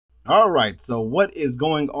All right, so what is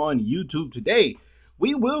going on YouTube today?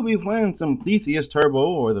 We will be playing some Theseus Turbo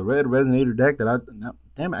or the Red Resonator deck that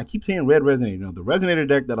damn it, I keep saying Red Resonator. No, the Resonator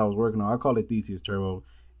deck that I was working on, I call it Theseus Turbo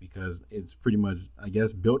because it's pretty much, I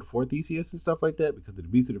guess, built for Theseus and stuff like that because of the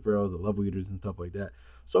Beast of the Pharaohs, the level eaters and stuff like that.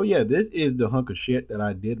 So yeah, this is the hunk of shit that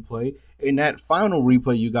I did play in that final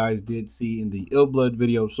replay you guys did see in the Ill Blood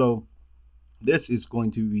video. So this is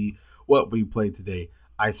going to be what we play today.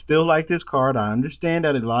 I still like this card. I understand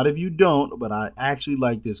that a lot of you don't, but I actually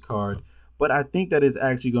like this card. But I think that it's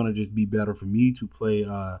actually going to just be better for me to play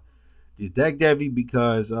the deck Devi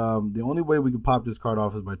because the only way we can pop this card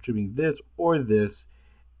off is by tripping this or this.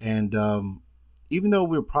 And even though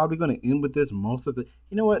we're probably going to end with this most of the,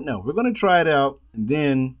 you know what? No, we're going to try it out and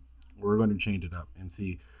then we're going to change it up and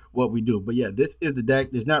see what we do. But yeah, this is the deck.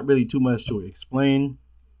 There's not really too much to explain.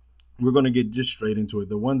 We're gonna get just straight into it.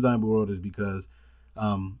 The one zombie world is because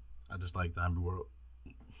I just like zombie world.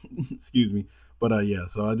 Excuse me. But yeah,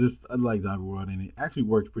 so I like zombie world and it actually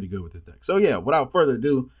works pretty good with this deck. So yeah, without further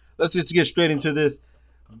ado, let's just get straight into this,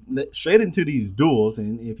 straight into these duels.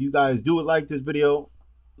 And if you guys do like this video,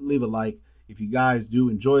 leave a like. If you guys do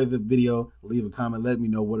enjoy the video, leave a comment. Let me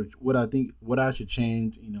know what I think, what I should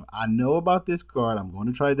change. You know, I know about this card. I'm going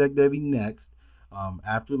to try Deck Devi next.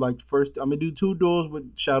 After like the first, I'm gonna do 2 duels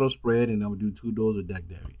with Shadow Spread, and I'm gonna do 2 duels with Deck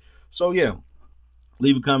Devi. So yeah,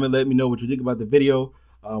 leave a comment. Let me know what you think about the video,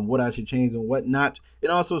 what I should change and what not,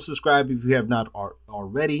 and also subscribe if you have not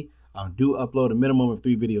already. I do upload a minimum of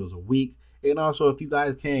 3 videos a week, and also if you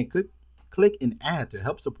guys can click and add to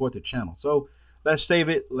help support the channel. So let's save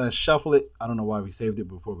it. Let's shuffle it. I don't know why we saved it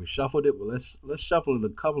before we shuffled it, but let's shuffle it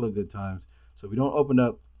a couple of good times so we don't open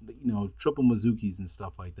up, triple Mizukis and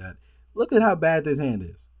stuff like that. Look at how bad this hand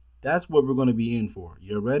is. That's what we're going to be in for.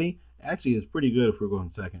 You ready? Actually, it's pretty good if we're going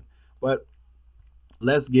second. But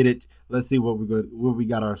let's get it. Let's see what we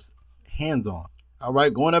got our hands on. All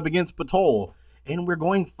right, going up against Patol, and we're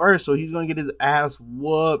going first, so he's going to get his ass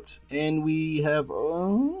whooped. And we have,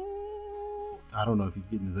 I don't know if he's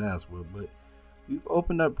getting his ass whooped, but we've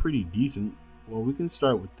opened up pretty decent. Well, we can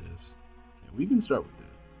start with this. Yeah, we can start with this.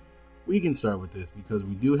 We can start with this because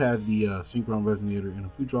we do have the Synchron Resonator, and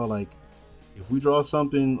if we draw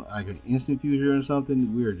something like an Instant Fusion or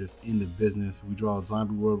something, we're just in the business. We draw a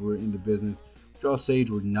Zombie World, we're in the business. We draw Sage,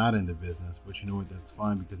 we're not in the business. But you know what? That's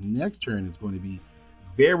fine because next turn is going to be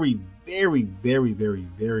very, very, very, very,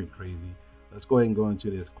 very crazy. Let's go ahead and go into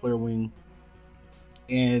this Clear Wing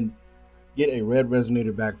and get a Red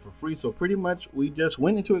Resonator back for free. So pretty much we just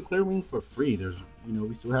went into a Clear Wing for free. There's,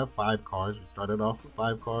 we still have 5 cards. We started off with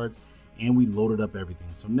 5 cards and we loaded up everything.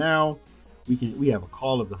 So now we have a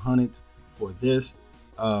Call of the Hunted for this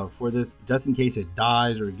just in case it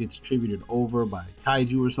dies or it gets tributed over by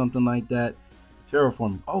kaiju or something like that.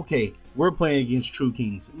 Terraforming. Okay, we're playing against True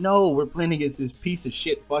Kings. No, we're playing against this piece of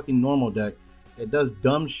shit fucking normal deck that does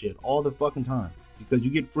dumb shit all the fucking time because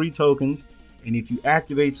you get free tokens, and if you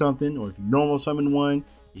activate something or if you normal summon one,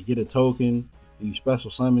 you get a token, and you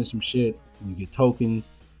special summon some shit and you get tokens.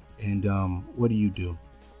 And what do?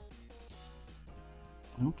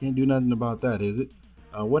 Can't do nothing about that, is it?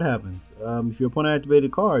 What happens? If your opponent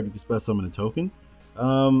activated a card, you can special summon a token.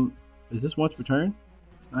 Is this once per turn?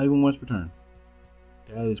 It's not even once per turn.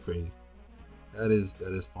 That is crazy. That is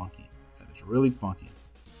funky. That is really funky.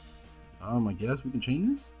 I guess we can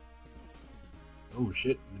change this. Oh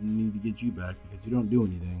shit! Didn't need to get you back because you don't do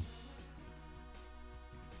anything.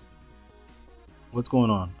 What's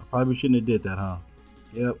going on? I probably shouldn't have did that, huh?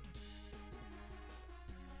 Yep.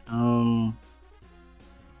 Oh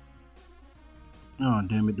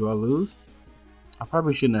damn it! Do I lose? I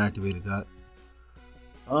probably shouldn't have activated that.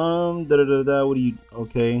 What do you?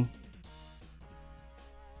 Okay.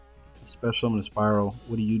 Special summon a Spiral.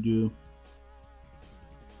 What do you do?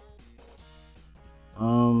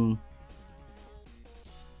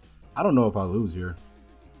 I don't know if I lose here.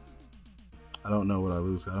 I don't know what I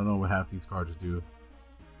lose. I don't know what half these cards do.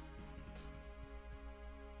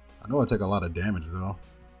 I know I take a lot of damage though.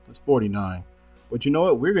 That's 49. But you know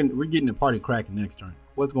what? We're getting the party cracking next turn.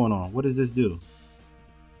 What's going on? What does this do?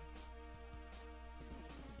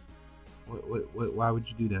 What why would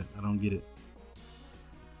you do that? I don't get it.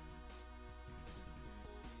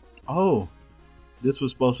 Oh, this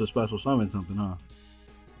was supposed to special summon something, huh?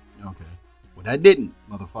 Okay. Well, that didn't,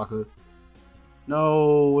 motherfucker.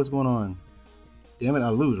 No, what's going on? Damn it, I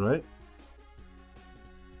lose, right?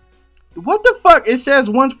 What the fuck? It says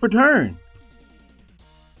once per turn.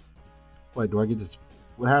 Wait, do I get this?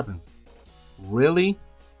 What happens? Really?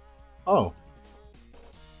 Oh.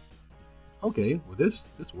 Okay, well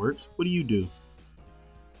this works. What do you do?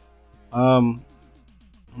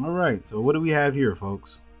 Alright, so what do we have here,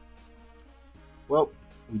 folks? Well,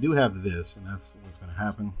 we do have this, and that's what's going to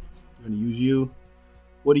happen. We're going to use you.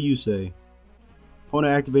 What do you say?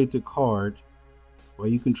 Opponent activates a card while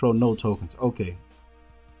you control no tokens. Okay.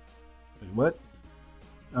 Wait, what?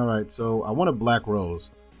 All right, so I want a black rose.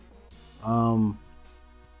 I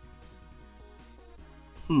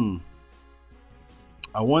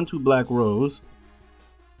want to black rose,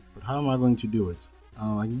 but how am I going to do it?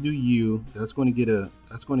 I can do you. That's going to get a.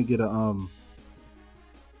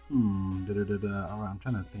 All right, I'm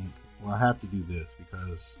trying to think. Well, I have to do this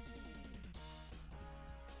because.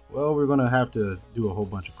 Well, we're gonna have to do a whole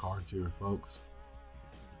bunch of cards here, folks.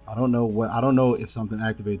 I don't know if something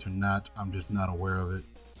activates or not. I'm just not aware of it.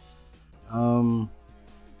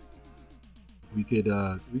 We could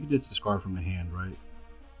just discard from the hand, right?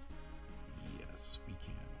 Yes, we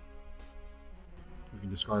can. We can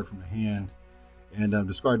discard from the hand and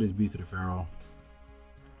discard this Beast of the Pharaoh.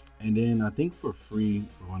 And then I think for free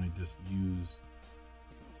we're going to just use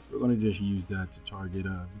that to target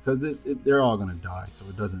because they're all going to die, so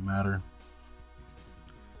it doesn't matter.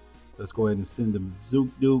 Let's go ahead and send them Zook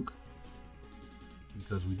Duke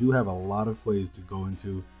because we do have a lot of plays to go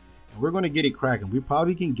into. And we're going to get it cracking. We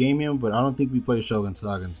probably can game him, but I don't think we play Shogun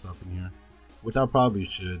Saga and stuff in here, which I probably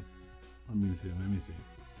should. Let me see.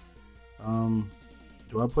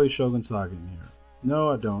 Do I play Shogun Saga in here? No,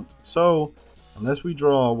 I don't. So, unless we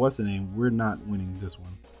draw, what's the name, we're not winning this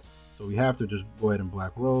one. So we have to just go ahead and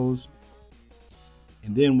black rose.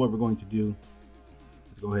 And then what we're going to do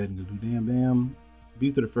is go ahead and do Damn Bam,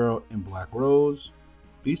 Beast of the Pharaoh, and black rose.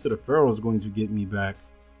 Beast of the Pharaoh is going to get me back.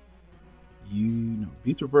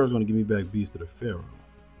 Beast of the Pharaoh is going to give me back Beast of the Pharaoh.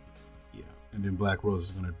 Yeah, and then Black Rose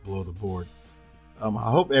is going to blow the board. I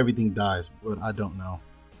hope everything dies, but I don't know.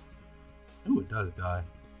 Oh, it does die.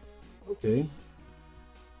 Okay.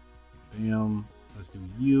 Bam. Let's do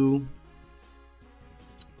you.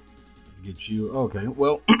 Let's get you. Okay,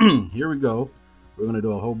 well, here we go. We're going to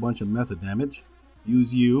do a whole bunch of mesa damage.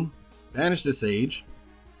 Use you. Banish the Sage.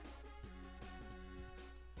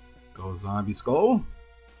 Go Zombie Skull.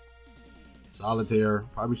 Solitaire.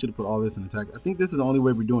 Probably should have put all this in attack. I think this is the only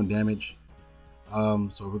way we're doing damage. So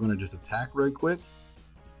we're going to just attack right quick.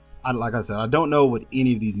 Like I said, I don't know what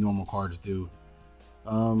any of these normal cards do.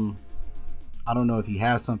 I don't know if he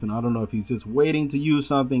has something. I don't know if he's just waiting to use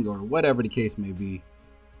something or whatever the case may be.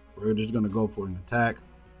 We're just going to go for an attack.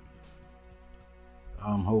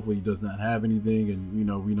 Hopefully he does not have anything,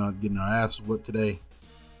 and we're not getting our ass whipped today.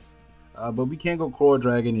 But we can go Coral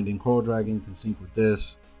Dragon, and then Coral Dragon can sync with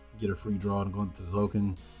this. Get a free draw and go into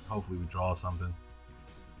Zoken. Hopefully we draw something.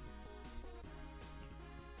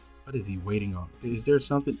 What is he waiting on? Is there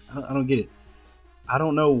something? I don't get it. I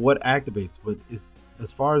don't know what activates, but it's,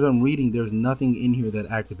 as far as I'm reading, there's nothing in here that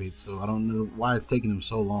activates. So I don't know why it's taking him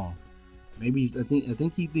so long. Maybe I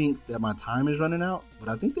think he thinks that my time is running out, but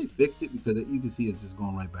I think they fixed it because you can see it's just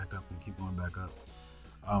going right back up and keep going back up.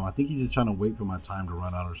 I think he's just trying to wait for my time to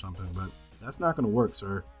run out or something, but that's not going to work,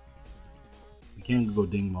 sir. We can't go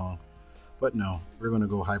Ding Long, but no, we're going to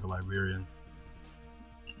go Hyper Liberian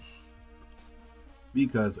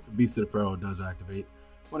because Beast of the Pharaoh does activate.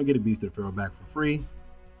 I want to get a Beast of the Pharaoh back for free.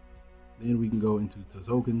 Then we can go into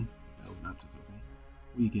Tazoken. No, not Tazoken.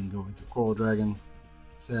 We can go into Coral Dragon.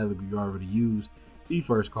 Sadly, we already used the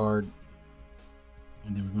first card.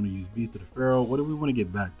 And then we're going to use Beast of the Pharaoh. What do we want to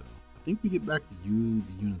get back, though? I think we get back to the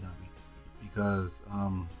Unizombie. Because,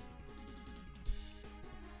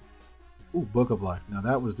 ooh, Book of Life. Now,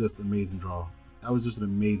 that was just an amazing draw. That was just an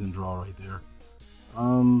amazing draw right there.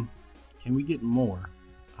 Can we get more?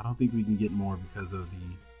 I don't think we can get more because of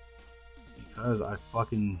I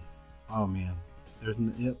fucking, oh man.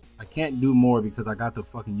 I can't do more because I got the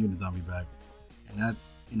fucking Unizombie back. And that's,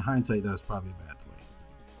 in hindsight, that's probably a bad play.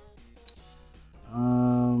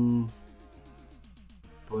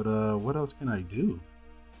 But what else can I do?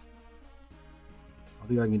 I don't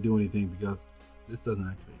think I can do anything because this doesn't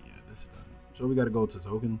activate. Yeah, this doesn't. So we got to go to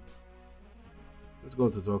Zoken. Let's go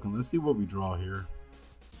to Zoken. Let's see what we draw here.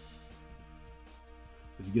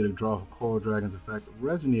 You get a draw for Coral Dragon's effect.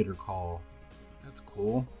 Resonator Call. That's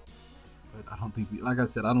cool. But I don't think like I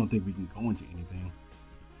said, I don't think we can go into anything.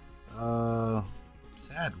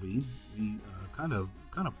 Sadly, we kind of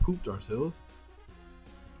pooped ourselves.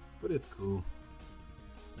 But it's cool.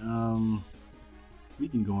 We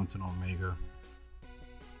can go into an Omega.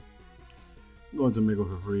 Go into Omega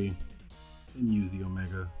for free. And use the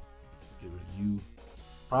Omega. Get rid of you.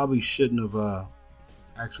 Probably shouldn't have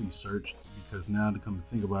actually searched, because now to come to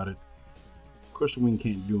think about it, Crystal Wing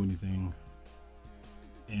can't do anything,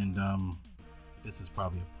 and this is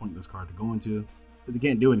probably a pointless card to go into because it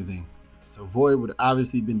can't do anything. So Void would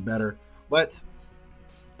obviously been better, but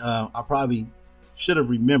I'll probably should have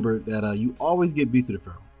remembered that you always get Beast of the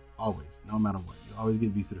Pharaoh. Always, no matter what. You always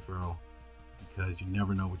get Beast of the Pharaoh because you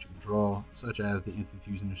never know what you can draw, such as the instant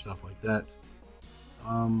fusion and stuff like that.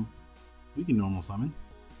 We can normal summon,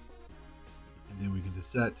 and then we can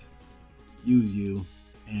just set, use you,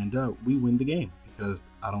 and we win the game because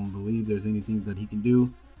I don't believe there's anything that he can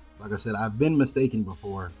do. Like I said, I've been mistaken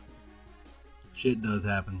before. Shit does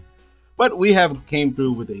happen, but we have came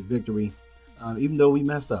through with a victory. Even though we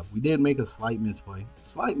messed up, we did make a slight misplay,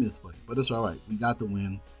 but it's all right. We got the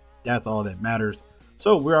win. That's all that matters.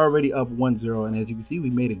 So we're already up 1-0, and as you can see,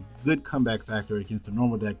 we made a good comeback factor against the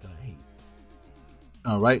normal deck that I hate.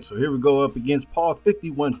 All right, so here we go up against Paul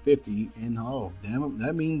 5150, and oh damn it,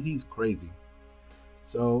 that means he's crazy.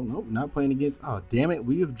 So nope, not playing against. Oh damn it,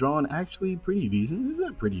 we have drawn actually pretty decent. This is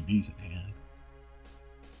a pretty decent hand.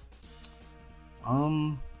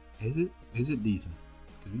 Is it decent?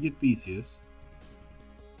 Because we get Theseus.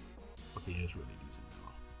 Okay, it's really decent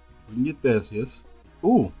now. We can get Theseus.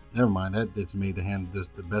 Ooh, never mind. That just made the hand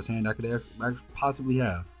just the best hand I could possibly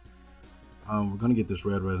have. We're gonna get this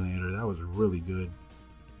red resonator. That was really good.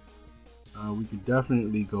 We could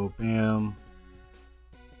definitely go bam.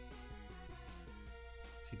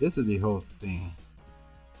 See, this is the whole thing.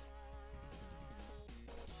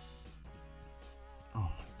 Oh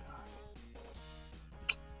my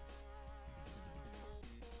god.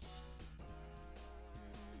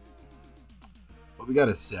 But we got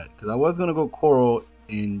a set because I was gonna go Coral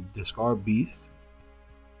and discard Beast,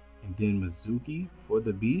 and then Mizuki for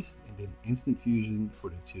the Beast, and then instant fusion for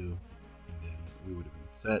the 2, and then we would have been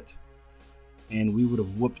set, and we would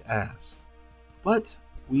have whooped ass. But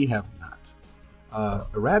we have not.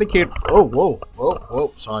 Eradicator. Oh,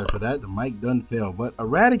 whoa! Sorry for that. The mic done fail. But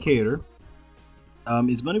Eradicator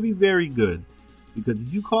is going to be very good because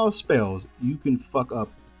if you call spells, you can fuck up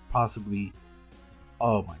possibly.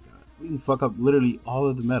 Oh my god, we can fuck up literally all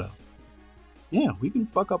of the meta. Yeah, we can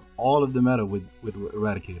fuck up all of the meta with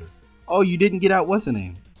Eradicator. Oh, you didn't get out what's the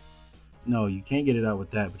name? No, you can't get it out with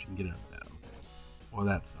that, but you can get it out with that. Okay. Well,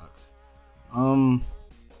 that sucks.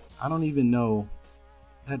 I don't even know.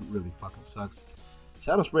 That really fucking sucks.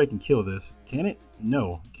 Shadow Spray can kill this. Can it?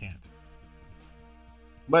 No, it can't.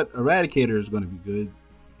 But Eradicator is going to be good,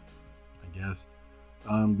 I guess.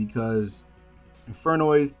 Because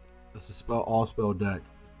Infernoid, that's a all spell deck.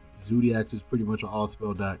 Zodiacs is pretty much an all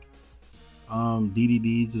spell deck.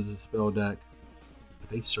 DDDs is a spell deck, but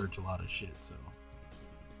they search a lot of shit, so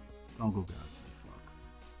don't go Galaxy.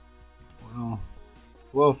 Fuck.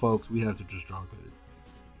 Well, folks, we have to just draw good.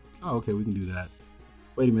 Oh, okay, we can do that.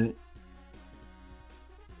 Wait a minute.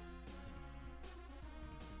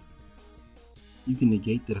 You can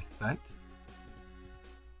negate that effect.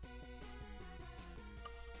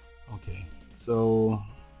 Okay, so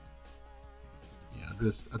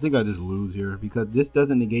yeah, I think I just lose here because this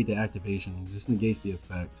doesn't negate the activation, it just negates the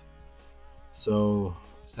effect. So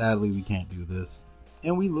sadly we can't do this.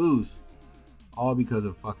 And we lose. All because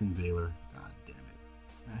of fucking Valor. God damn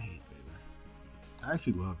it. I hate Valor. I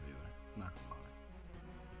actually love Valor, I'm not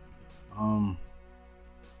gonna lie.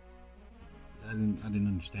 I didn't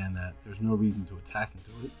understand that. There's no reason to attack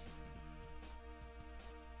into it.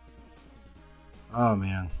 Oh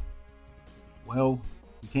man. Well,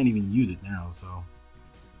 we can't even use it now, so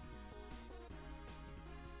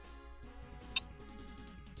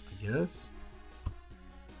I guess.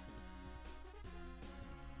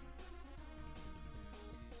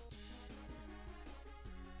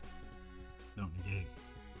 Don't negate.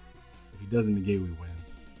 If he doesn't negate, we win.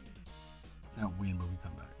 Not win, but we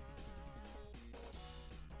come back.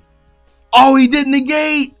 Oh, he didn't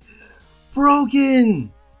negate!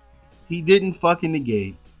 Broken! He didn't fucking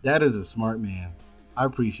negate. That is a smart man. I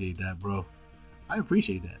appreciate that, bro. I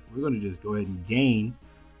appreciate that. We're going to just go ahead and gain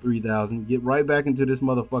 3,000. Get right back into this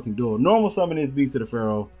motherfucking duel. Normal summon is Beast of the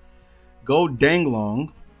Pharaoh. Go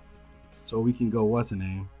Danglong. So we can go, what's the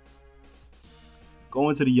name? Go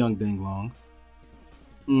into the young Danglong.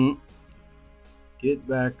 Get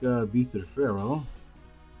back Beast of the Pharaoh.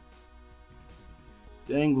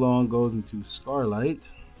 Danglong goes into Scarlight.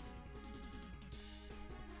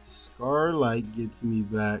 Scarlight gets me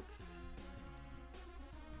back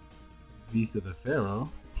Beast of the Pharaoh.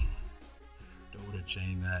 Don't want to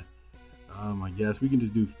chain that. I guess we can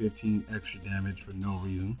just do 15 extra damage for no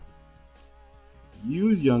reason.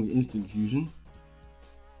 Use Young Instant Fusion.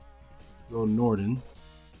 Go Norden.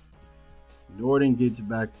 Norden gets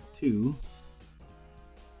back to 2.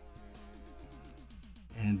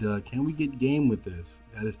 And can we get game with this?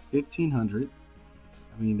 That is 1,500.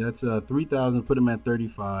 I mean, that's 3,000. Put him at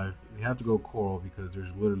 35. We have to go Coral because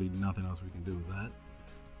there's literally nothing else we can do with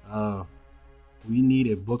that. We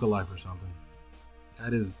need a Book of Life or something.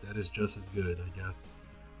 that is just as good, I guess.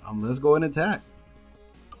 Let's go and attack.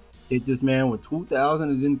 Hit this man with 2,000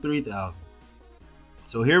 and then 3,000.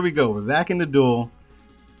 So here we go. We're back in the duel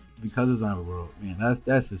because of Zombie World. Man,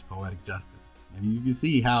 that's just poetic justice. And you can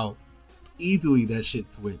see how easily that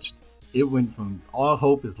shit switched. It went from all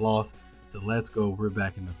hope is lost to let's go. We're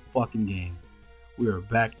back in the fucking game. We are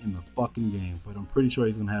back in the fucking game. But I'm pretty sure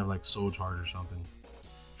he's gonna have like Soul Charge or something.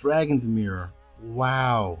 Dragon's Mirror.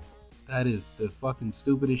 Wow. That is the fucking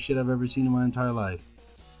stupidest shit I've ever seen in my entire life.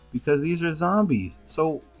 Because these are zombies.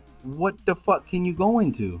 So what the fuck can you go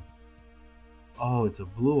into? Oh, it's a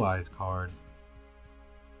Blue Eyes card.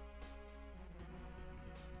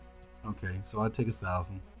 Okay, so I take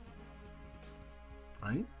 1,000.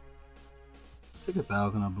 Right? I took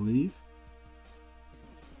 1,000, I believe.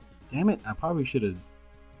 Damn it, I probably should have.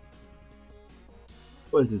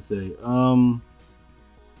 What does it say?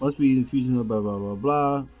 Must be the fusion of blah blah blah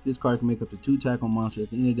blah. This card can make up to 2 attack on monster. At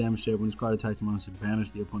the end of the damage step, when this card attacks the monster, banish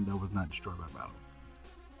the opponent that was not destroyed by battle.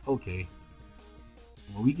 Okay.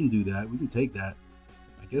 Well, we can do that. We can take that.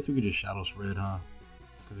 I guess we could just Shadow Spread, huh?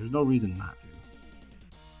 Because there's no reason not to.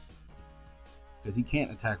 Because he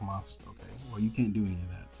can't attack monsters. Okay. Well, you can't do any of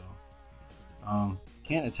that, so.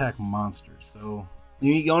 Can't attack monsters. So,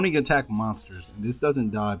 you can only attack monsters. And this doesn't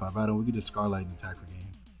die by battle. We could just Scarlight and attack for game.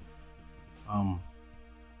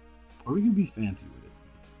 Or we can be fancy with it.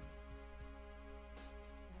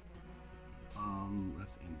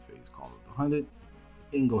 Let's end phase Call of the 100.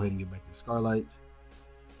 And go ahead and get back to Scarlight.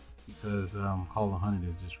 Because Call of the 100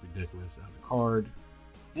 is just ridiculous as a card.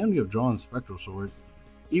 And we have drawn Spectral Sword.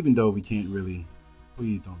 Even though we can't really.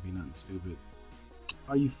 Please don't be nothing stupid.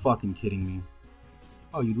 Are you fucking kidding me?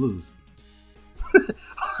 Oh, you lose. I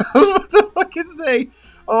was about to fucking say.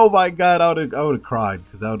 Oh my god, I would have cried.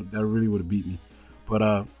 Because that really would have beat me.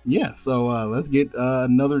 But yeah, so let's get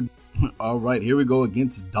another. All right, here we go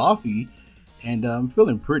against Doffy, and I'm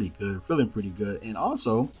feeling pretty good. And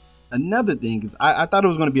also, another thing is, I thought it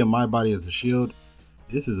was going to be a My Body as a Shield.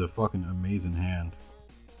 This is a fucking amazing hand.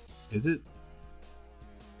 Is it?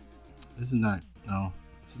 This is not. No,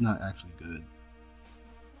 this is not actually good.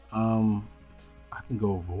 I can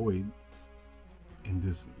go Void in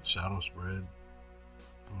this Shadow Spread.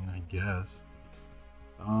 I mean, I guess.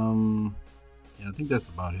 Yeah, I think that's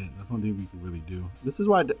about it. That's one thing we could really do. This is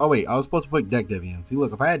why. Oh wait, I was supposed to put Deck Devi in. See,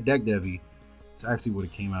 look, if I had Deck Devi, this actually would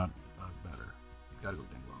have came out better. Gotta go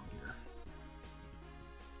Denglong here.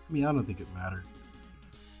 I mean, I don't think it mattered.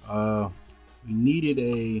 We needed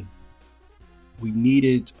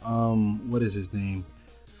what is his name?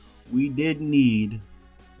 We did need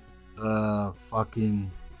fucking,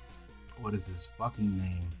 what is his fucking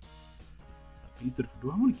name? A piece of. Do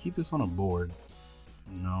I want to keep this on a board?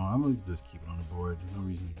 No, I'm going to just keep it on the board. There's no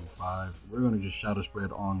reason to do 5. We're going to just Shadow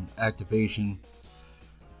Spread on activation.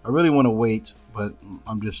 I really want to wait, but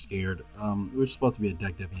I'm just scared. We're supposed to be a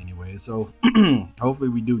Deck Devi anyway, so hopefully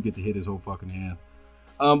we do get to hit his whole fucking hand.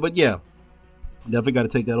 But yeah, definitely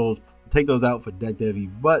got to take those out for Deck Devi.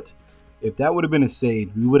 But if that would have been a Sage,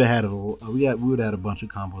 we would have had a bunch of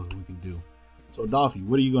combos we can do. So Doffy,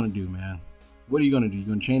 what are you going to do, man? What are you going to do? You're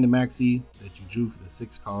going to chain the Maxi that you drew for the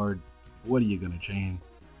 6th card. What are you gonna chain?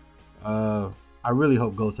 I really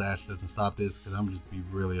hope Ghost Ash doesn't stop this because I'm just be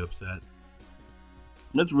really upset.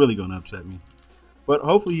 That's really gonna upset me. But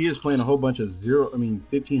hopefully he is playing a whole bunch of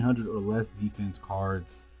 1,500 or less defense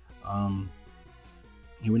cards. And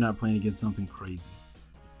we're not playing against something crazy.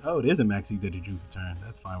 Oh, it is a Maxi that he drew for turn.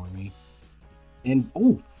 That's fine with me. And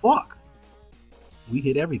oh fuck, we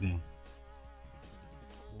hit everything.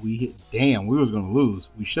 We hit. Damn, we was gonna lose.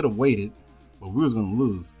 We should have waited, but we was gonna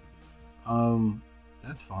lose.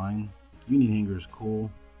 That's fine. Unit Hanger is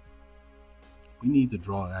cool. We need to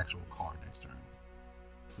draw an actual card next turn.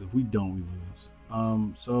 If we don't, we lose.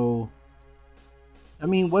 So I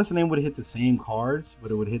mean, what's the name would have hit the same cards, but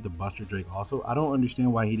it would hit the Buster Drake also. I don't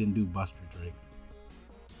understand why he didn't do Buster Drake.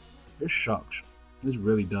 This sucks. This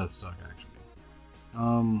really does suck, actually.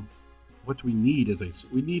 What we need is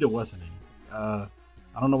we need a what's the name. I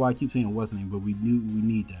don't know why I keep saying what's the name, but we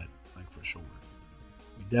need that, like, for sure.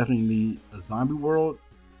 We definitely need a Zombie World.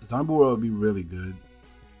 A Zombie World would be really good.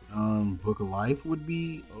 Book of Life would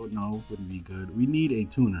be, oh no, wouldn't be good. We need a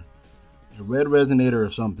tuner, a red resonator or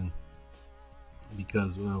something,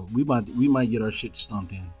 because well, we might get our shit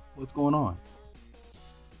stumped in. What's going on?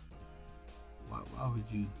 Why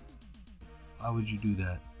would you do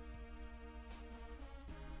that?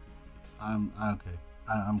 I'm okay.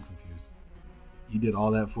 I'm confused. You did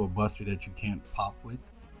all that for a Buster that you can't pop with?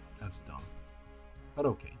 That's dumb. But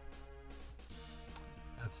okay.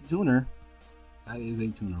 That's a tuner. That is a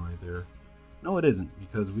tuner right there. No, it isn't,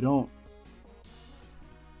 because we don't.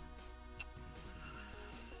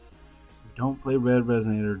 Don't play red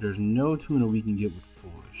resonator. There's no tuner we can get with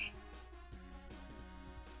foolish.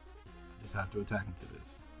 I just have to attack into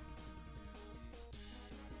this.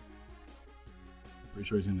 Pretty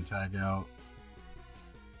sure he's gonna tag out.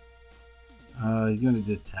 He's gonna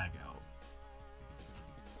just tag out.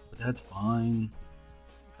 But that's fine.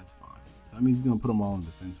 That's fine. So that means he's gonna put them all in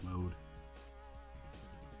defense mode.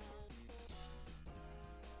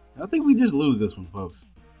 I think we just lose this one, folks.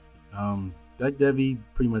 That Devi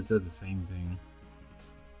pretty much does the same thing.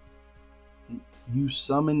 You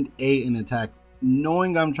summoned an attack,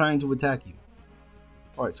 knowing I'm trying to attack you.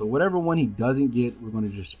 Alright, so whatever one he doesn't get, we're going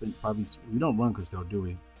to just spend probably... We don't run because they'll do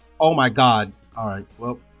it. Oh my god. Alright,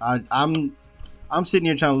 well, I'm sitting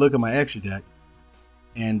here trying to look at my extra deck.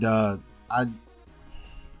 And,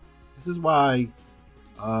 this is why...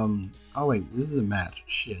 oh wait, this is a match.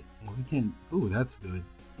 Shit. Well, we can't... Ooh, that's good.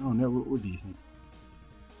 Oh, no, we're decent.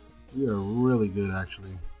 We are really good,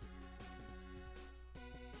 actually.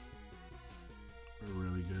 We're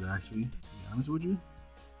really good, actually. To be honest with you,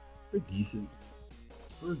 we're decent.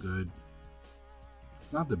 We're good.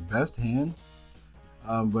 It's not the best hand,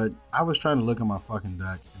 but I was trying to look at my fucking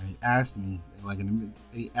deck, and they asked me, like,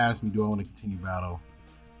 they asked me, do I want to continue battle?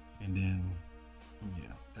 And then,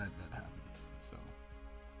 yeah, that happened. So,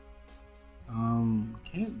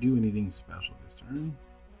 can't do anything special this turn.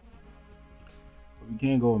 But we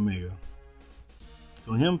can go Omega.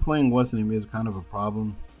 So him playing what's name is kind of a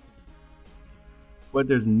problem. But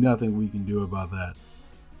there's nothing we can do about that.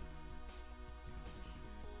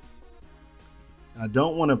 I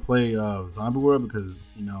don't want to play Zombie World because,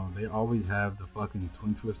 you know, they always have the fucking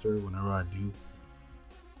Twin Twister whenever I do.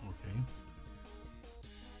 Okay.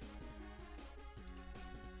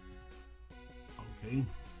 Okay.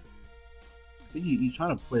 I think he's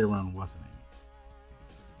trying to play around what's the name.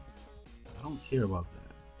 I don't care about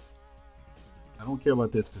that. I don't care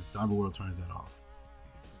about this because Zombie World turns that off.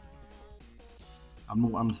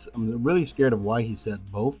 I'm really scared of why he set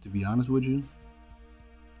both, to be honest with you.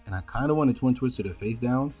 And I kind of want a Twin Twister to face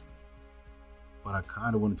downs, but I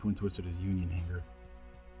kind of want a Twin Twister as Union Hanger.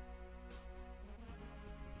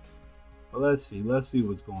 But let's see what's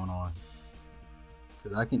going on.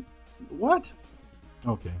 Because I can... What?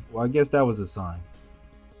 Okay, well I guess that was a sign.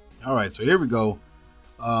 Alright, so here we go.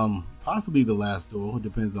 Possibly the last duel. It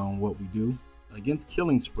depends on what we do. Against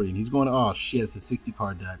Killing Spree. And he's going to... Oh shit, it's a 60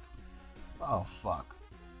 card deck. Oh fuck.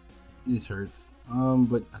 This hurts.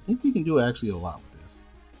 But I think we can do actually a lot with this.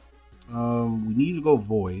 We need to go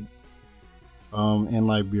Void. And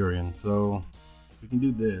Liberian. So we can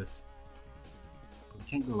do this. But we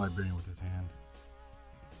can't go Liberian with this hand.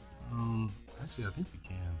 Actually I think we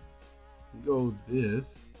can. We can go this.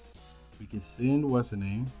 We can send what's the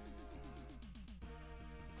name?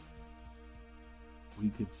 We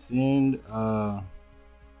could send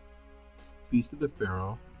Beast of the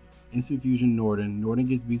Pharaoh, Instant Fusion Norden. Norden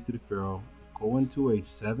gets Beast of the Pharaoh. Go into a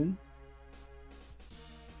 7.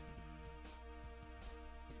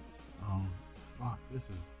 Fuck, this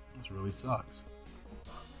really sucks.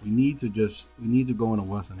 We need to go into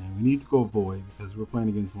what's the name? We need to go Void because we're playing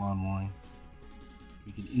against Lon Roy.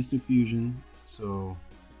 We can Instant Fusion, so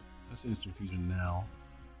let's Instant Fusion now.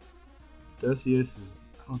 Theseus is,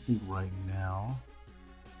 I don't think right now.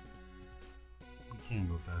 Can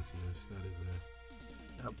go Theseus.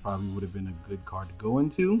 That probably would have been a good card to go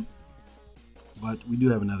into, but we do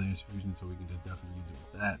have another Infusion, so we can just definitely use it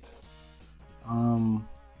with that.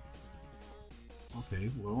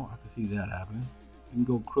 Okay, well I can see that happening. We can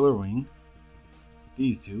go Kriller Wing.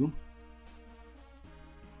 These two.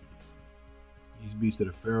 Use Beast of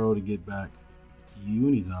the Pharaoh to get back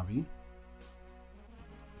Unizombie.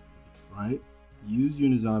 Right. Use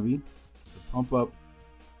Unizombie to pump up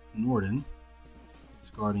Norden.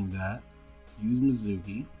 Discarding that. Use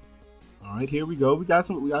Mizuki. All right, here we go. We got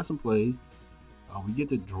some plays. We get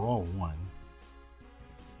to draw one.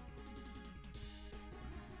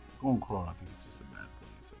 Going Crawl, I think it's just a bad play.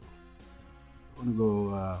 So we're gonna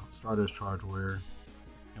go Stardust Chargeware,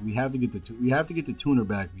 and we have to get the tuner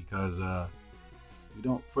back because we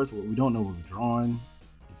don't. First of all, we don't know what we're drawing.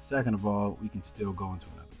 And second of all, we can still go into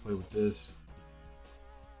another play with this.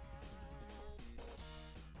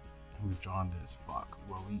 We've drawn this. Fuck.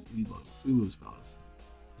 Well, we lose, fellas.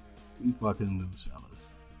 We fucking lose,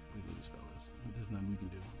 fellas. We lose, fellas. There's nothing we can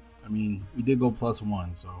do. I mean, we did go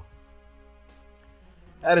 +1, so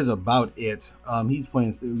that is about it. He's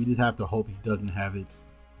playing. We just have to hope he doesn't have it.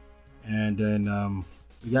 And then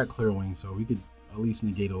we got Clear Wing, so we could at least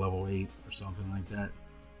negate a level 8 or something like that.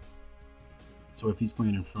 So if he's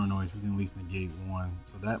playing Infernoids, we can at least negate 1.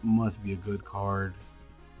 So that must be a good card.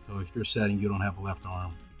 So if you're setting, you don't have a left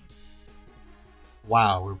arm.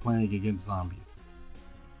 Wow, we're playing against zombies.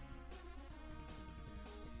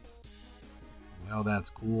 Well, that's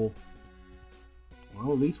cool.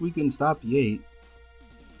 Well, at least we can stop the 8.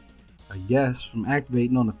 I guess from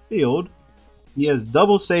activating on the field. He has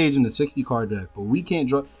double Sage in the 60 card deck, but we can't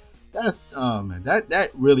draw. That's man,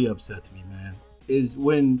 that really upsets me, man. Is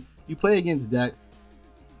when you play against decks,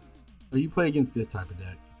 or you play against this type of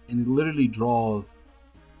deck, and it literally draws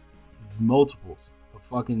multiples of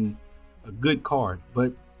fucking a good card.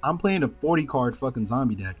 But I'm playing a 40 card fucking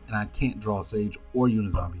zombie deck, and I can't draw Sage or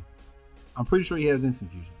Unizombie. I'm pretty sure he has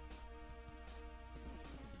Instant Fusion.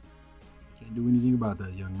 Can't do anything about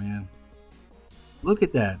that, young man. Look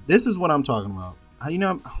at that. This is what I'm talking about. How you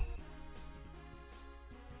know?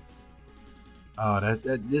 Oh,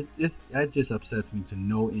 that just upsets me to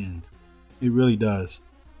no end. It really does.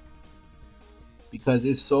 Because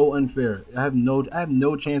it's so unfair. I have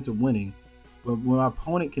no chance of winning. But when my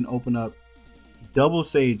opponent can open up double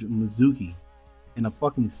Sage Mizuki in a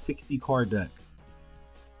fucking 60 card deck,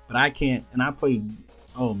 but I can't, and I play.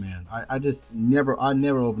 Oh man, I never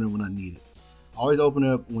open it when I need it. I always open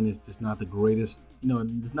it up when it's just not the greatest. You know,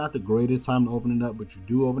 it's not the greatest time to open it up, but you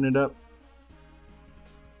do open it up.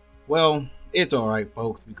 Well, it's all right,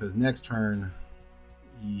 folks, because next turn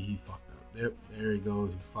he fucked up. There he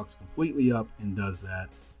goes. He fucks completely up and does that.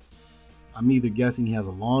 I'm either guessing he has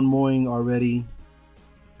a lawn mowing already.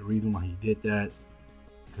 The reason why he did that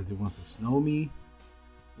because he wants to snow me,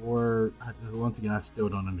 or once again, I still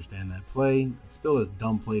don't understand that play. It's still a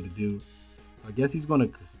dumb play to do. So I guess he's going to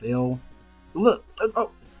Castell. Look,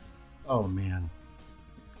 oh man.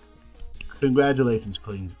 Congratulations,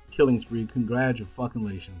 Killing Spree.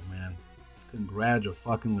 Congratulations, man.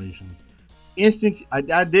 Congratulations. Instant.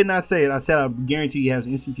 I did not say it. I said I guarantee he has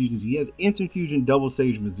instant fusions. He has instant fusion double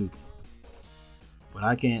Sage Mizuki. But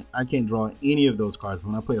I can't draw any of those cards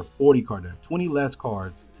when I play a 40 card deck. 20 less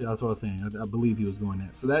cards. See, that's what I was saying. I believe he was going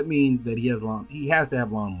that. So that means that he has to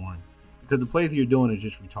have Lawn Mowing. Because the plays you're doing is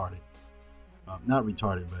just retarded. Not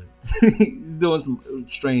retarded, but he's doing some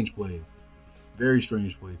strange plays. Very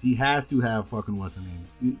strange plays. He has to have fucking what's the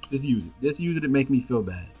name. Just use it. Just use it to make me feel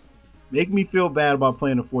bad. Make me feel bad about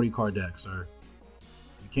playing a 40 card deck, sir.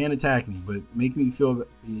 You can't attack me, but make me feel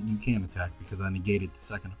you can attack because I negated the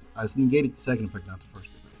second. I negated the second effect, not the first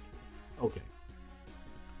effect. Okay.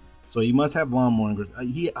 So you must have Lawn Mowing.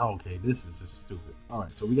 Okay, this is just stupid. All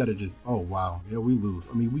right, so we got to just. Oh wow, yeah, we lose.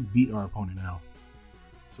 I mean, we beat our opponent now.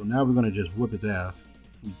 So now we're gonna just whip his ass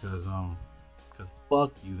because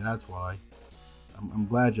fuck you. That's why. I'm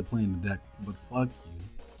glad you're playing the deck, but fuck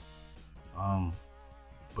you.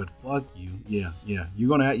 But fuck you. Yeah. You're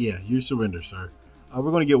gonna. Yeah, you surrender, sir.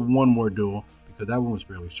 We're gonna get one more duel because that one was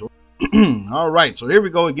fairly short. All right, so here we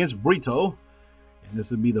go against Brito, and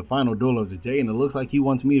this will be the final duel of the day. And it looks like he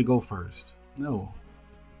wants me to go first. No,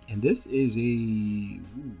 and this is this is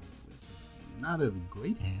not a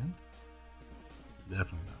great hand.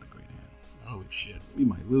 Definitely not a great hand. Holy shit, we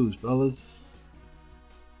might lose, fellas.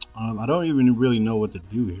 I don't even really know what to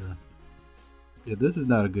do here. Yeah, this is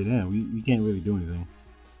not a good hand. We can't really do anything.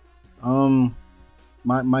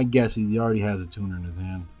 My guess is he already has a tuner in his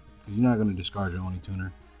hand. Because you're not going to discard your only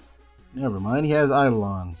tuner. Never mind, he has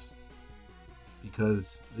Eidolons. Because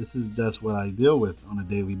this is just what I deal with on a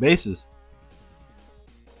daily basis.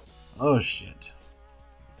 Oh shit.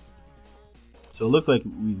 So it looks like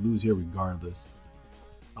we lose here regardless.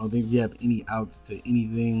 I don't think we have any outs to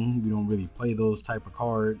anything. We don't really play those type of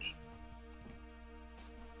cards.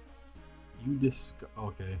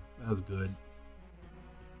 Okay, that was good.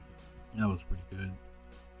 That was pretty good.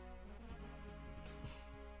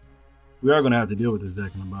 We are going to have to deal with this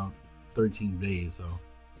deck in about 13 days, so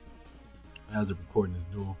as of recording this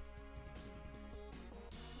duel.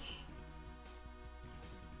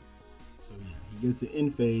 So yeah, he gets the in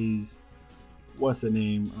phase. What's the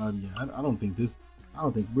name? Yeah, I don't think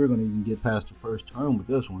we're going to even get past the first turn with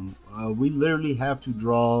this one. We literally have to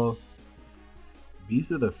draw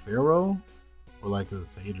Visa the Pharaoh or like a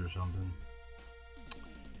Sage or something.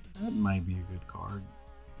 That might be a good card.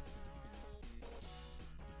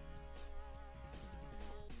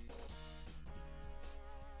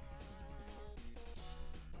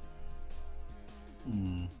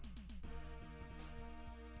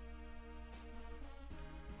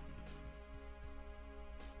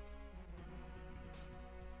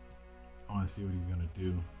 I want to see what he's gonna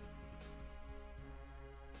do.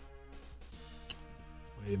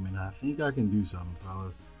 Wait a minute, I think I can do something,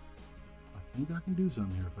 fellas. I think I can do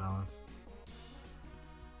something here,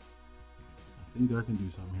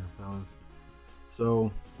 fellas.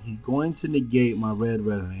 So he's going to negate my red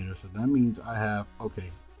resonator, so that means I have, okay,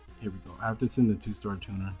 here we go. I have to send the 2-star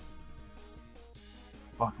tuner.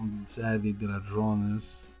 Fuck, I'm sad that I drawn this.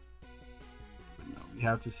 But no, we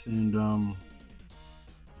have to send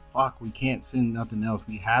fuck, we can't send nothing else.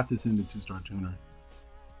 We have to send the 2-star tuner.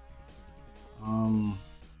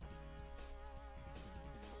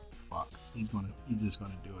 Fuck. He's just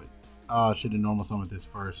gonna do it. Oh, I should have normal summoned this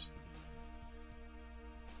first.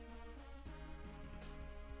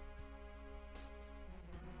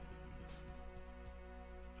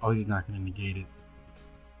 Oh, he's not gonna negate it.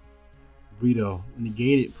 Burrito,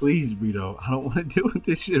 negate it, please, Burrito. I don't want to deal with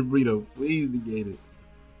this shit, Burrito. Please negate it.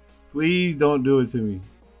 Please don't do it to me.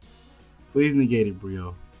 Please negate it,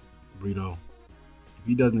 Burrito. Burrito. If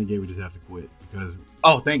he does negate, we just have to quit because.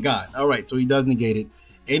 Oh, thank God. All right, so he does negate it,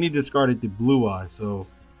 and he discarded the blue eye, so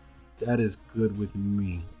that is good with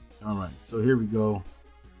me. All right, so here we go.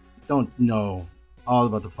 Don't know. I was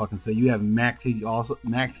about to fucking say you have Max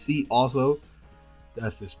C also.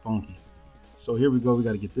 That's just funky. So here we go. We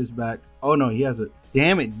got to get this back. Oh no, he has a.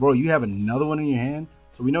 Damn it, bro! You have another one in your hand.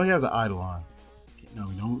 So we know he has an Eidolon.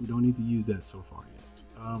 No, we don't need to use that so far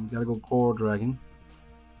yet. We gotta go Coral Dragon.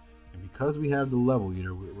 And because we have the level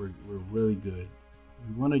eater, we're really good.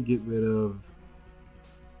 We want to get rid of.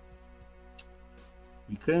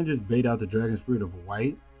 We couldn't just bait out the Dragon Spirit of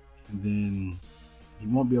White, and then he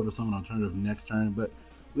won't be able to summon alternative next turn. But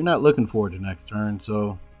we're not looking forward to next turn,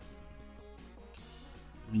 so.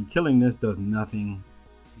 I mean, killing this does nothing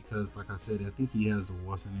because, like I said, I think he has the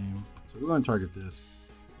what's the name. So we're going to target this.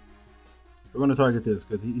 We're going to target this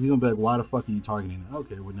because he's going to be like, why the fuck are you targeting it?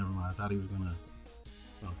 Okay, well, never mind. I thought he was going to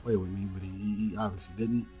play with me, but he obviously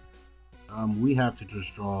didn't. We have to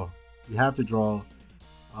just draw. We have to draw.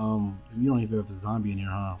 You don't even have a zombie in here,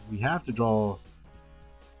 huh? We have to draw.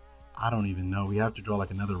 I don't even know. We have to draw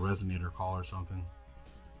like another Resonator call or something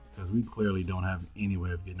because we clearly don't have any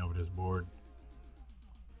way of getting over this board.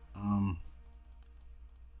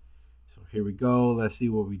 So here we go. Let's see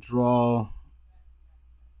what we draw.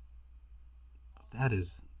 That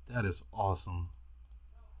is awesome.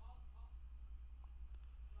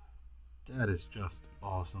 That is just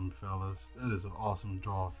awesome, fellas. That is an awesome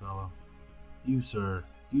draw, fella. You, sir,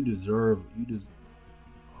 you deserve.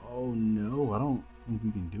 Oh no, I don't think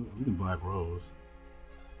we can do it. We can Black Rose.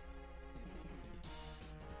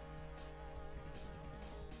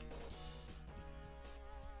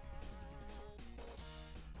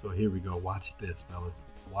 So here we go. Watch this, fellas.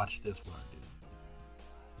 Watch this what I do.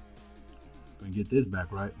 Gonna get this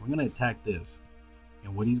back, right? We're gonna attack this.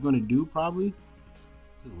 And what he's gonna do probably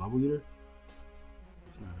is level eater.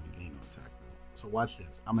 It's not gonna gain no attack though. So watch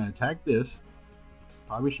this. I'm gonna attack this.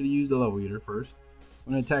 Probably should have used the level eater first.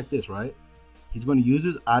 I'm gonna attack this, right? He's gonna use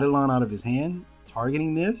his Eidolon out of his hand,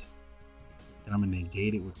 targeting this. Then I'm gonna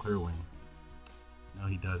negate it with Clear Wing. No,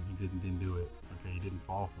 he doesn't. He didn't do it. Okay, he didn't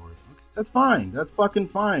fall for it. Okay, that's fine. That's fucking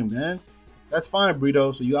fine, man. That's fine,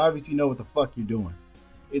 Burrito. So you obviously know what the fuck you're doing.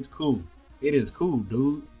 It's cool. It is cool,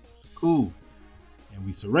 dude. It's cool. And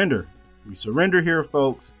we surrender. We surrender here,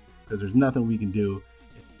 folks, because there's nothing we can do.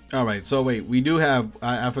 All right. So wait, we do have.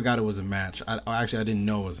 I forgot it was a match. I didn't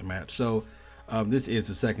know it was a match. So this is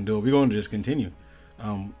the second duel. We're going to just continue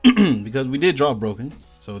because we did draw broken.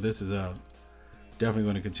 So this is definitely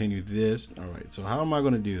going to continue this. All right, so how am I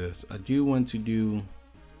going to do this? I do want to do,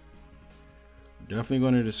 definitely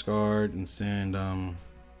going to discard and send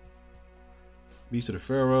Beast of the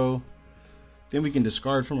Pharaoh. Then we can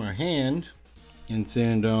discard from our hand and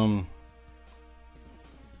send or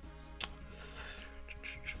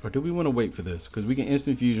do we want to wait for this? Because we can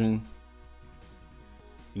instant fusion.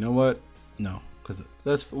 You know what? No, because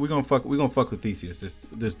we're gonna fuck with Theseus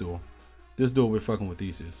this duel. This duel we're fucking with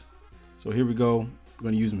Theseus. So here we go. We're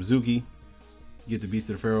going to use Mizuki, get the Beast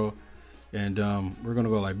of the Pharaoh, and we're going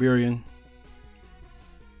to go Liberian.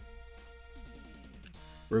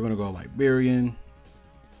 We're going to go Liberian.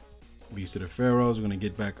 Beast of the Pharaoh is going to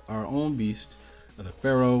get back our own Beast of the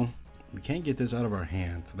Pharaoh. We can't get this out of our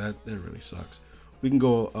hands, so that really sucks. We can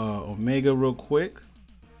go Omega real quick.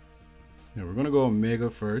 Yeah, we're going to go Omega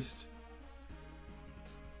first.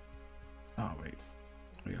 Oh, wait.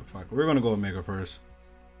 Yeah, fuck. We're going to go Omega first.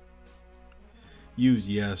 Use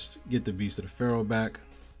yes, get the Beast of the Pharaoh back.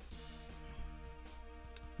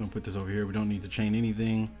 I'm gonna put this over here. We don't need to chain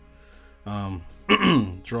anything.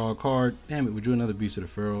 Draw a card. Damn it, we drew another Beast of the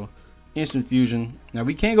Pharaoh. Instant fusion. Now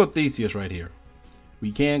we can't go Theseus right here.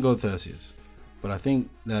 We can go Theseus, but I think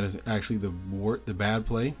that is actually the bad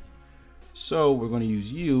play. So we're going to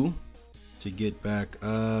use you to get back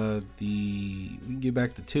we can get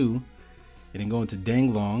back to 2, and then go into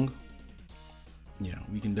Danglong. Yeah,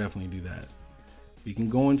 we can definitely do that. We can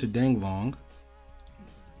go into Danglong.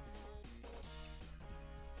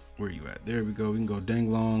 Where are you at? There we go. We can go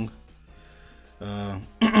Danglong. Uh,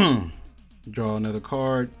 draw another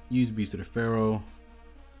card. Use Beast of the Pharaoh.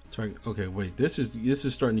 Okay, wait. This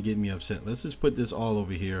is starting to get me upset. Let's just put this all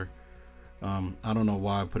over here. I don't know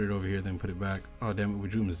why I put it over here, then put it back. Oh damn it, we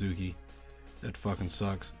drew Mizuki. That fucking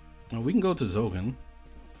sucks. Now we can go to Zogan.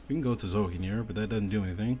 We can go to Zogan here, but that doesn't do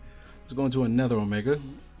anything. Let's go into another Omega.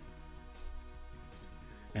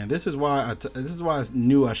 And this is why I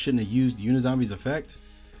knew I shouldn't have used Unizombies effect,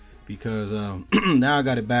 because now I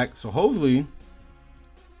got it back. So hopefully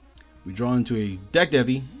we draw into a deck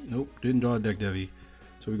Devi. Nope, didn't draw a deck Devi.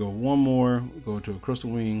 So we go one more, we go to a Crystal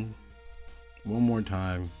Wing one more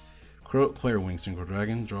time. Clear Wing Synchro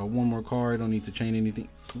Dragon. Draw one more card. Don't need to chain anything.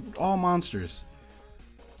 All monsters.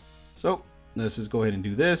 So let's just go ahead and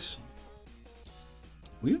do this.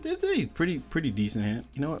 This is a pretty decent hand.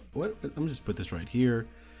 You know what? I'm gonna just put this right here.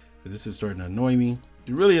 This is starting to annoy me. It's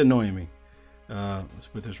really annoying me. Let's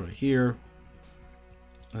put this right here.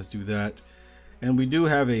 Let's do that. And we do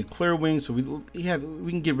have a Clear Wing, so we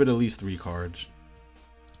can get rid of at least 3 cards.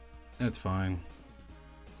 That's fine.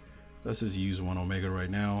 Let's just use one Omega right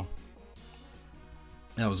now.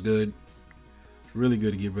 That was good. Really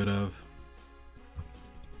good to get rid of.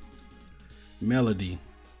 Melody.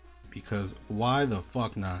 Because why the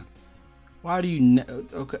fuck not? Why do you...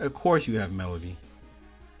 Okay, of course you have Melody.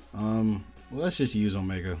 Well, let's just use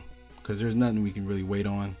Omega. Because there's nothing we can really wait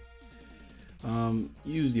on.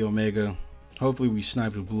 Use the Omega. Hopefully we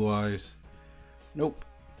snipe with Blue Eyes. Nope.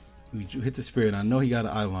 We hit the Spirit. I know he got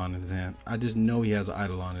an Eidolon in his hand. I just know he has an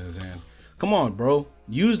Eidolon in his hand. Come on, bro.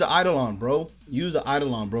 Use the Eidolon, bro. Use the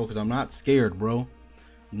Eidolon, bro, because I'm not scared, bro.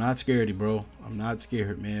 I'm not scaredy, bro. I'm not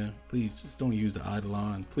scared, man. Please, just don't use the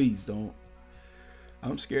Eidolon. Please don't.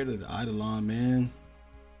 I'm scared of the Eidolon, man.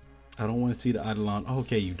 I don't want to see the Eidolon.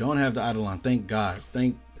 Okay, you don't have the Eidolon. Thank God.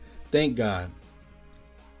 Thank God.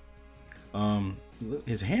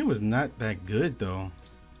 His hand was not that good, though.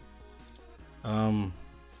 I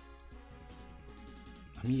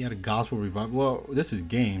mean, he had a Gospel Revival. Well, this is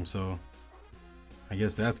game, so I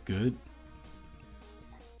guess that's good.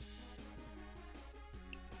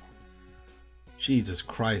 Jesus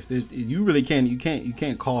Christ, you really can't you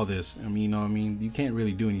can't call this. I mean, you can't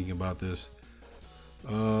really do anything about this.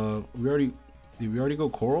 Did we already go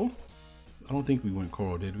Coral? I don't think we went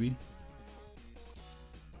Coral, did we?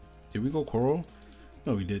 Did we go Coral?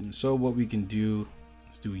 No, we didn't. So what we can do,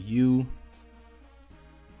 let's do U.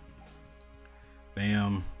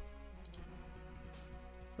 Bam.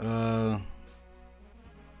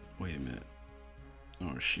 Wait a minute.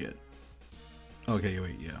 Oh shit. Okay,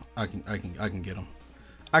 wait, yeah. I can get him.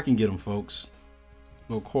 I can get him, folks.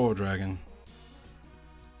 Go Coral Dragon.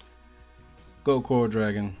 Go Coral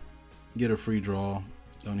Dragon. Get a free draw.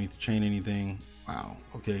 Don't need to chain anything. Wow.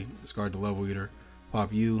 Okay, discard the Level Eater.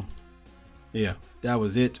 Pop you. Yeah, that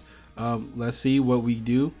was it. Let's see what we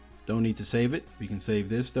do. Don't need to save it. We can save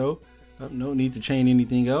this though. No need to chain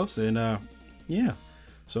anything else. And yeah.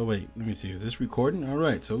 So wait, let me see. Is this recording? All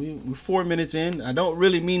right. So we're 4 minutes in. I don't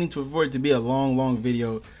really mean for it to be a long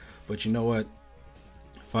video, but you know what?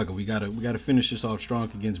 Fuck it. We gotta finish this off strong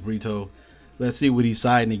against Brito. Let's see what he's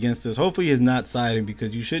siding against us. Hopefully he's not siding,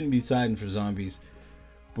 because you shouldn't be siding for zombies.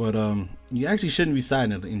 But you actually shouldn't be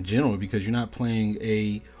siding in general, because you're not playing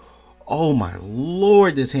a... Oh my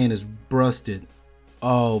lord, this hand is busted.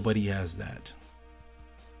 Oh, but he has that.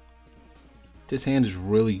 This hand is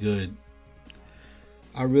really good.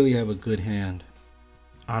 I really have a good hand.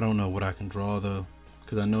 I don't know what I can draw though,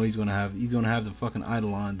 because I know he's gonna have the fucking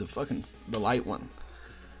Eidolon, the light one.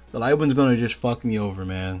 The light one's gonna just fuck me over,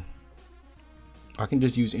 man. I can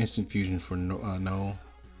just use instant fusion for no.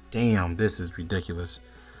 Damn, this is ridiculous.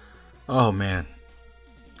 Oh man,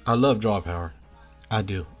 I love draw power. I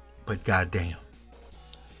do, but goddamn.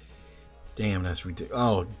 Damn, that's ridiculous.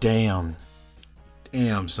 Oh damn.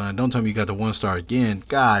 Damn, son. Don't tell me you got the 1-star again.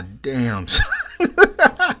 God damn, son.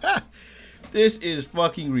 This is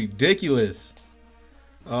fucking ridiculous.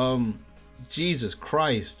 Jesus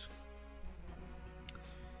Christ.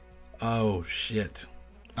 Oh shit.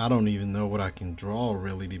 I don't even know what I can draw,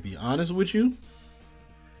 really, to be honest with you.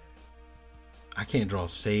 I can't draw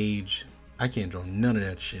Sage. I can't draw none of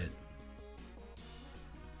that shit.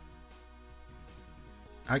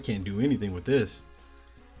 I can't do anything with this.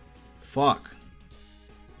 Fuck.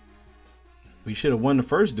 We should have won the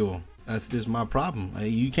first duel. That's just my problem.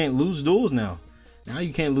 You can't lose duels now. Now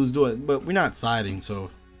you can't lose duels. But we're not siding,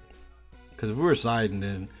 so... Because if we were siding,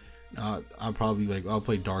 then I'll probably, I'll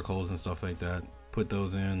play Dark Holes and stuff like that. Put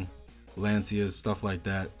those in. Lancias, stuff like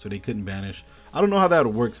that. So they couldn't banish. I don't know how that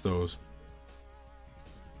works, those.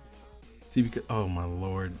 See, because... Oh, my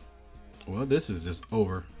lord. Well, this is just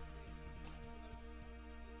over.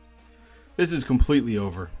 This is completely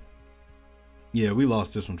over. Yeah, we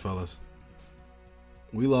lost this one, fellas.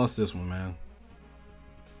 We lost this one, man.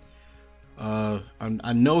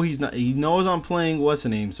 I know he's not. He knows I'm playing what's the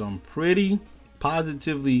name, so I'm pretty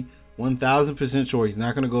positively 1000% sure he's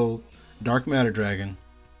not gonna go Dark Matter Dragon.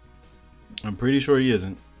 I'm pretty sure he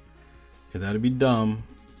isn't, because that'd be dumb.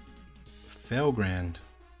 Felgrand.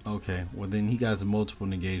 Okay, well then he got multiple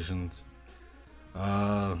negations.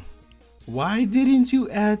 Why didn't you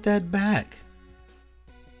add that back?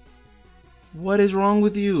 What is wrong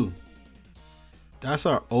with you? That's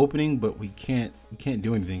our opening, but we can't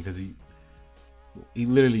do anything because he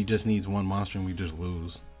literally just needs one monster and we just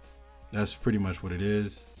lose. That's pretty much what it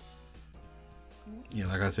is. Yeah,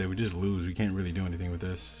 like I said, we just lose. We can't really do anything with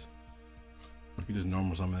this. We just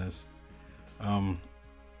normal some of this. Yeah,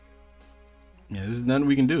 this is nothing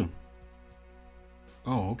we can do.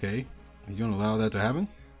 Oh, okay. He's gonna allow that to happen?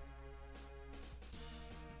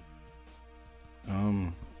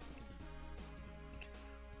 So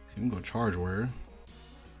we can go charge where?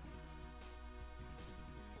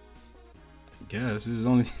 I guess this is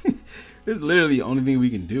only this is literally the only thing we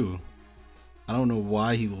can do. I don't know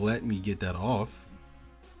why he let me get that off.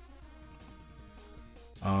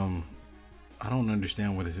 I don't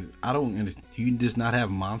understand what is it. I don't understand. Do you just not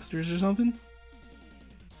have monsters or something?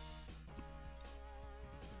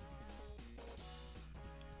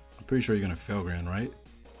 I'm pretty sure you're gonna Felgrand, right?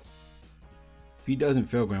 If he doesn't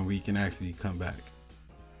Felgrand, we can actually come back.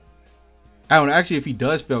 I don't know, actually, if he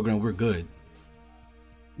does Felgrand, we're good.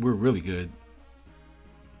 We're really good.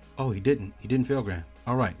 Oh, he didn't. He didn't Felgrand.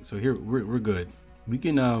 All right, so here we're good. We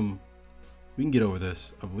can get over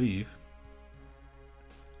this, I believe.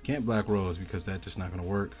 Can't Black Rose because that's just not gonna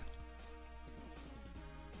work.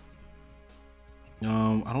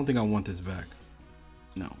 I don't think I want this back.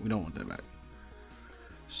 No, we don't want that back.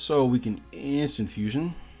 So we can instant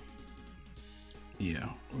fusion. Yeah,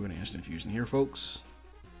 we're gonna instant fusion here, folks.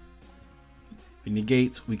 If he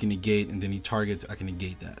negates, we can negate, and then he targets, I can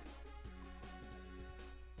negate that.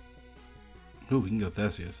 Ooh, we can go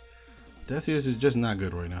Theseus. Theseus is just not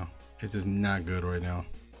good right now. It's just not good right now.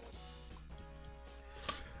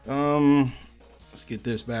 Let's get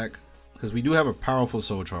this back, because we do have a powerful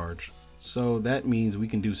soul charge. So that means we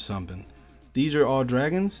can do something. These are all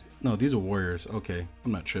dragons? No, these are warriors. Okay,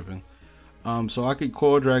 I'm not tripping. So I could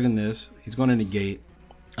coil dragon this. He's going to negate.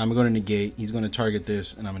 I'm going to negate. He's going to target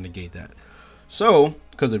this, and I'm going to negate that. So,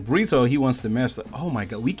 because of Brito, he wants to mess up. Oh my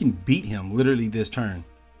god, we can beat him literally this turn.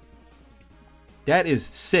 That is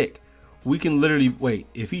sick. We can literally, wait,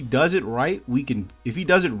 if he does it right, we can, if he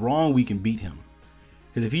does it wrong, we can beat him.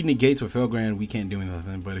 Because if he negates with Felgrand, we can't do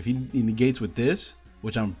anything. But if he negates with this,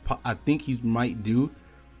 which I think he might do,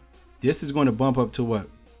 this is going to bump up to what?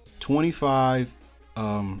 25.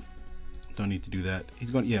 Don't need to do that.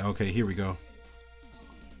 He's going, yeah, okay, here we go.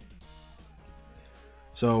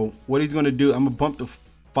 So what he's going to do, I'm going to bump to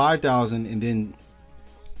 5,000 and then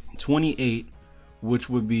 28, which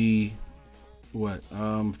would be what?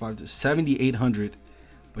 7,800.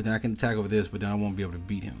 But then I can attack over this, but then I won't be able to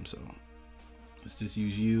beat him. So let's just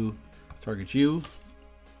use you, target you.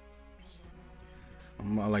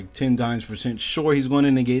 I'm like 10 times % sure he's going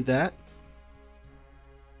to negate that.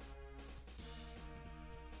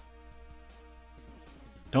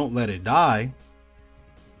 Don't let it die.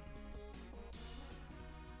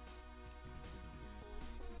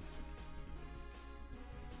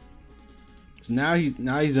 So now he's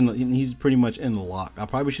pretty much in the lock. I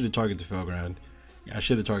probably should have targeted the Felgrand. Yeah, I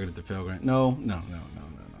should have targeted the Felgrand. No, not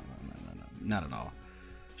at all.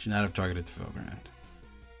 Should not have targeted the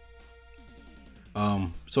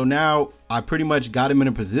Felgrand. So now I pretty much got him in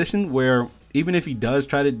a position where even if he does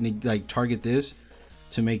try to like target this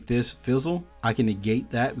to make this fizzle, I can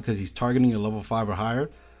negate that because he's targeting a level 5 or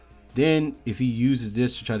higher. Then if he uses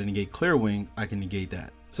this to try to negate Clear Wing, I can negate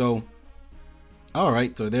that. So all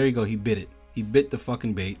right, so there you go. He bit it. He bit the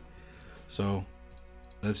fucking bait. So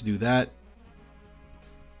let's do that.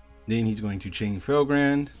 Then he's going to chain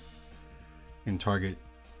Felgrand and target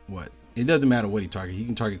what? It doesn't matter what he targets. He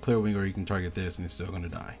can target Clear Wing or he can target this and it's still going to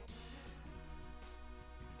die.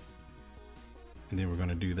 And then we're going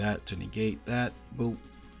to do that to negate that. Boop.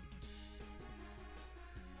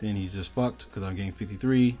 Then he's just fucked because I'm getting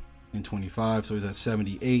 53 and 25. So he's at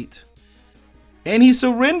 78. And he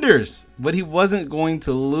surrenders. But he wasn't going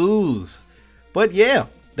to lose. But yeah,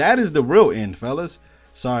 that is the real end, fellas.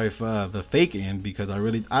 Sorry for the fake end because I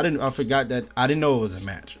forgot that I didn't know it was a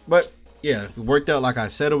match. But yeah, it worked out like I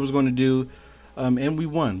said it was going to do. And we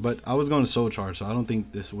won. But I was going to soul charge. So I don't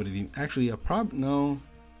think this would have even. Actually, no.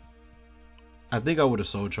 I think I would have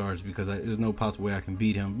soul charged because there's no possible way I can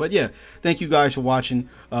beat him. But yeah, thank you guys for watching.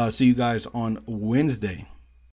 See you guys on Wednesday.